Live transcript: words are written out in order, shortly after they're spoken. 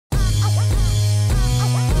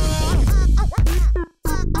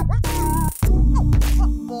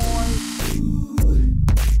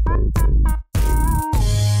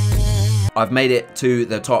I've made it to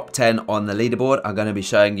the top 10 on the leaderboard. I'm going to be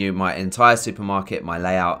showing you my entire supermarket, my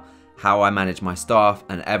layout, how I manage my staff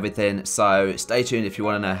and everything. So stay tuned if you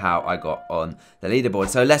want to know how I got on the leaderboard.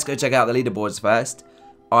 So let's go check out the leaderboards first.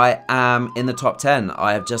 I am in the top 10.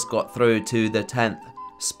 I have just got through to the 10th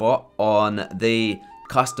spot on the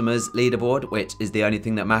customers leaderboard, which is the only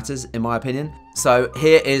thing that matters in my opinion. So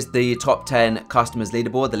here is the top 10 customers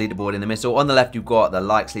leaderboard, the leaderboard in the middle. On the left you've got the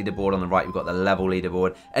likes leaderboard, on the right you've got the level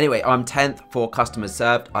leaderboard. Anyway, I'm 10th for customers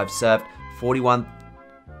served. I've served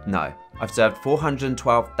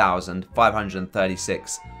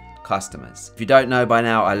 412,536 customers. If you don't know by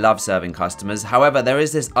now, I love serving customers. However, there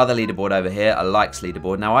is this other leaderboard over here, a likes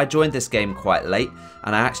leaderboard. Now I joined this game quite late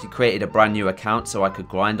and I actually created a brand new account so I could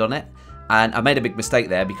grind on it. And I made a big mistake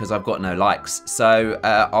there because I've got no likes. So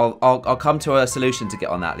I'll come to a solution to get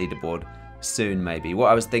on that leaderboard soon maybe. What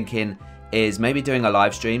I was thinking is maybe doing a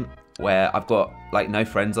live stream where I've got like no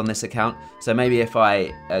friends on this account. So maybe if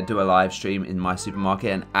I do a live stream in my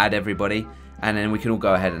supermarket and add everybody, and then we can all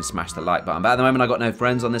go ahead and smash the like button. But at the moment I've got no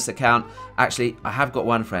friends on this account. Actually, I have got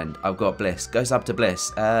one friend. I've got Bliss. Go sub to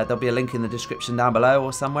Bliss. There'll be a link in the description down below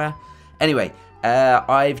or somewhere. Anyway,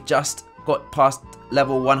 I've just got past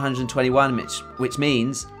level 121, which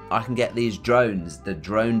means I can get these drones, the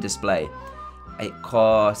drone display. It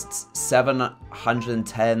costs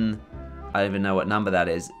 710. I don't even know what number that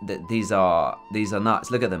is. These are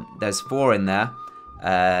nuts. Look at them. There's 4 in there.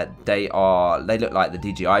 They look like the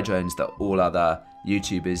DJI drones that all other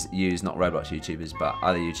YouTubers use, not Roblox YouTubers, but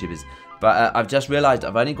other YouTubers. But I've just realized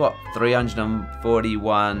I've only got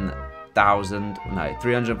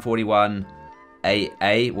 341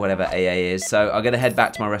 AA, whatever AA is. So I'm gonna head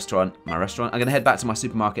back to my restaurant. I'm gonna head back to my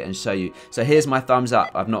supermarket and show you. So here's my thumbs up.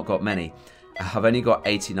 I've not got many. I've only got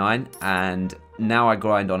 89, and now I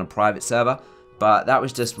grind on a private server. But that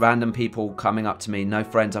was just random people coming up to me. No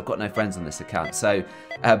friends. I've got no friends on this account. So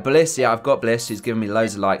Bliss, yeah, I've got Bliss. She's given me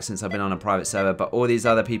loads of likes since I've been on a private server. But all these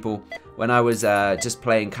other people, when I was just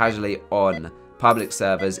playing casually on public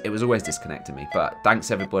servers, it was always disconnecting me. But thanks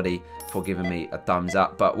everybody for giving me a thumbs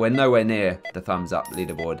up. But we're nowhere near the thumbs up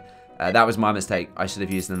leaderboard. That was my mistake. I should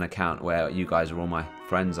have used an account where you guys are all my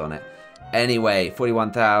friends on it. Anyway,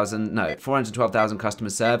 412,000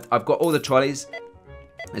 customers served. I've got all the trolleys,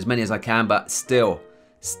 as many as I can, but still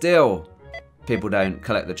people don't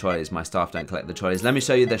collect the trolleys. My staff don't collect the trolleys. Let me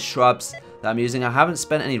show you the shrubs that I'm using. I haven't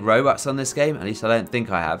spent any Robux on this game, at least I don't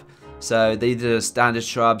think I have. So these are standard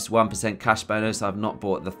shrubs, 1% cash bonus. I've not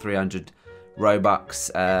bought the 300 Robux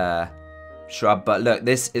shrub, but look,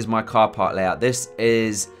 this is my car park layout.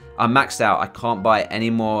 I'm maxed out. I can't buy any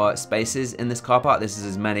more spaces in this car park. This is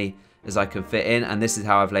as many as I can fit in, and this is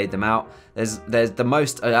how I've laid them out. There's the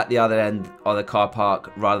most at the other end of the car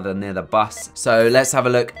park rather than near the bus. So let's have a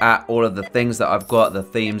look at all of the things that I've got, the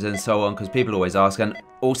themes and so on, because people always ask. And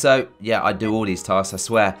also, yeah, I do all these tasks, I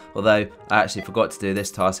swear, although I actually forgot to do this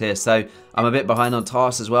task here. So I'm a bit behind on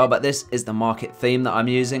tasks as well, but this is the market theme that I'm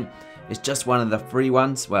using. It's just one of the free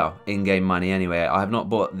ones, well, in-game money anyway. I have not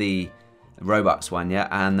bought the Robux one yet,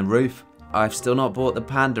 and the roof, I've still not bought the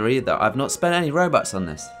panda either. I've not spent any Robux on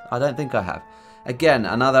this. I don't think I have. Again,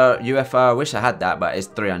 another UFO. I wish I had that, but it's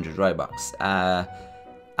 300 Robux.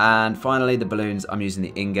 And finally, the balloons. I'm using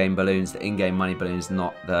the in-game balloons, the in-game money balloons,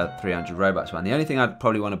 not the 300 Robux one. The only thing I'd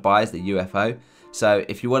probably want to buy is the UFO. So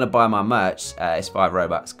if you want to buy my merch, it's 5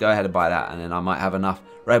 Robux. Go ahead and buy that, and then I might have enough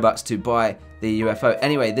Robux to buy the UFO.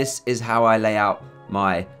 Anyway, this is how I lay out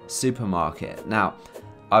my supermarket. Now,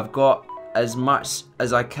 I've got as much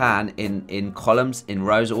as I can in columns, in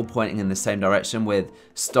rows, all pointing in the same direction, with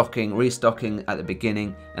stocking, restocking at the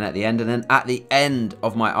beginning and at the end. And then at the end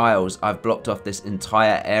of my aisles, I've blocked off this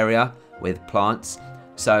entire area with plants,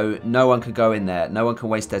 so no one can go in there, no one can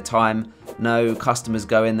waste their time. No customers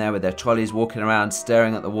go in there with their trolleys walking around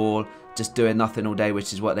staring at the wall, just doing nothing all day,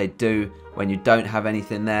 which is what they do when you don't have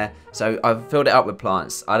anything there. So I've filled it up with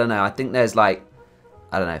plants. I don't know, I think there's like,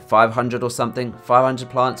 I don't know, 500 or something, 500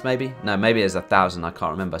 plants maybe? No, maybe there's 1,000, I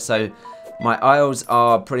can't remember. So my aisles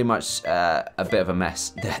are pretty much a bit of a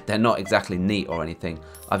mess. They're not exactly neat or anything.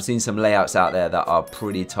 I've seen some layouts out there that are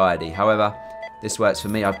pretty tidy. However, this works for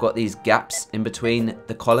me. I've got these gaps in between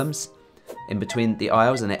the columns, in between the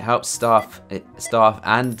aisles, and it helps staff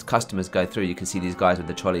and customers go through. You can see these guys with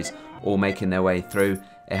the trolleys all making their way through.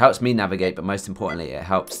 It helps me navigate, but most importantly, it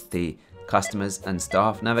helps the customers and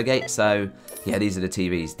staff navigate. So yeah, these are the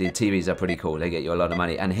TVs. The TVs are pretty cool. They get you a lot of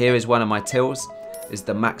money. And here is one of my tills. It's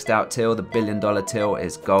the maxed out till. The $1 billion till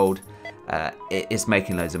is gold. It's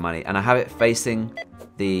making loads of money, and I have it facing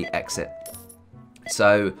the exit.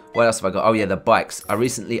 So what else have I got? Oh yeah, the bikes. I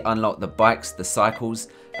recently unlocked the bikes, the cycles.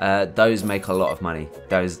 Those make a lot of money.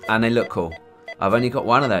 And they look cool. I've only got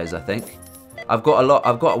one of those, I think. I've got a lot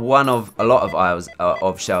of aisles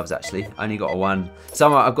of shelves actually. Only got one.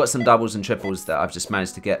 I've got some doubles and triples that I've just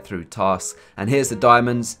managed to get through tasks. And here's the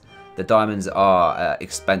diamonds. The diamonds are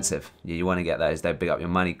expensive. You want to get those. They big up your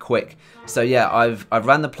money quick. So yeah, I've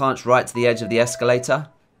ran the plants right to the edge of the escalator.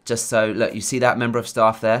 Just so, look, you see that member of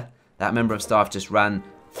staff there? That member of staff just ran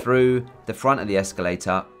through the front of the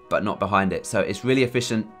escalator, but not behind it. So it's really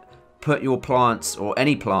efficient. Put your plants, or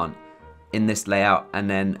any plant, in this layout, and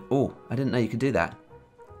then, oh, I didn't know you could do that.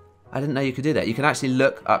 I didn't know you could do that. You can actually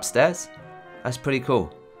look upstairs. That's pretty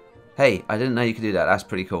cool. Hey, I didn't know you could do that. That's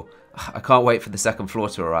pretty cool. I can't wait for the second floor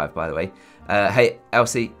to arrive, by the way. Hey,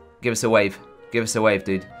 LC, give us a wave. Give us a wave,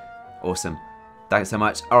 dude. Awesome. Thanks so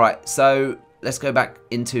much. All right, so let's go back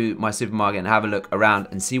into my supermarket and have a look around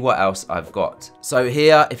and see what else I've got. So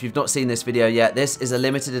here, if you've not seen this video yet, this is a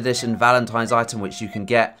limited edition Valentine's item which you can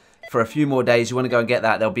get for a few more days. You want to go and get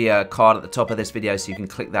that. There'll be a card at the top of this video, so you can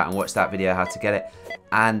click that and watch that video how to get it.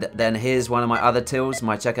 And then here's one of my other tills,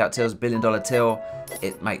 my checkout tills, $1 billion till.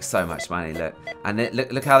 It makes so much money, look. And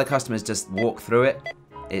look how the customers just walk through it.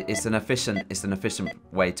 It's an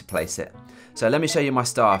efficient way to place it. So let me show you my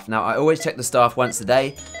staff. Now, I always check the staff once a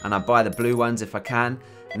day, and I buy the blue ones if I can.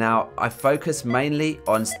 Now, I focus mainly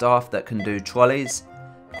on staff that can do trolleys,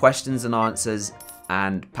 questions and answers,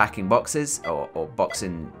 and packing boxes, or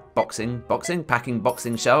packing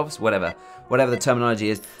boxing shelves, whatever the terminology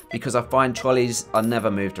is, because I find trolleys are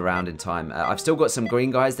never moved around in time. I've still got some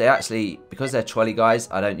green guys. They actually, because they're trolley guys,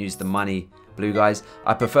 I don't use the money blue guys.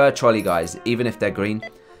 I prefer trolley guys, even if they're green.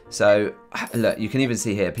 So look, you can even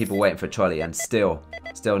see here people waiting for a trolley, and still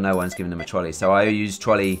no one's giving them a trolley. So I use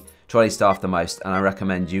trolley staff the most, and I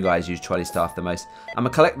recommend you guys use trolley staff the most. I'm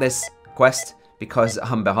gonna collect this quest because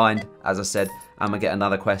I'm behind. As I said, I'm gonna get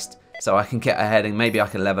another quest so I can get ahead and maybe I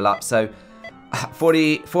can level up. So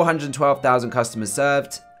 412,000 customers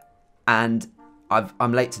served, and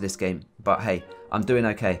I'm late to this game, but hey, I'm doing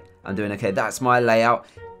okay. I'm doing okay. That's my layout.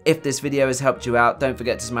 If this video has helped you out, don't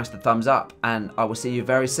forget to smash the thumbs up, and I will see you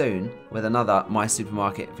very soon with another My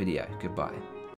Supermarket video. Goodbye.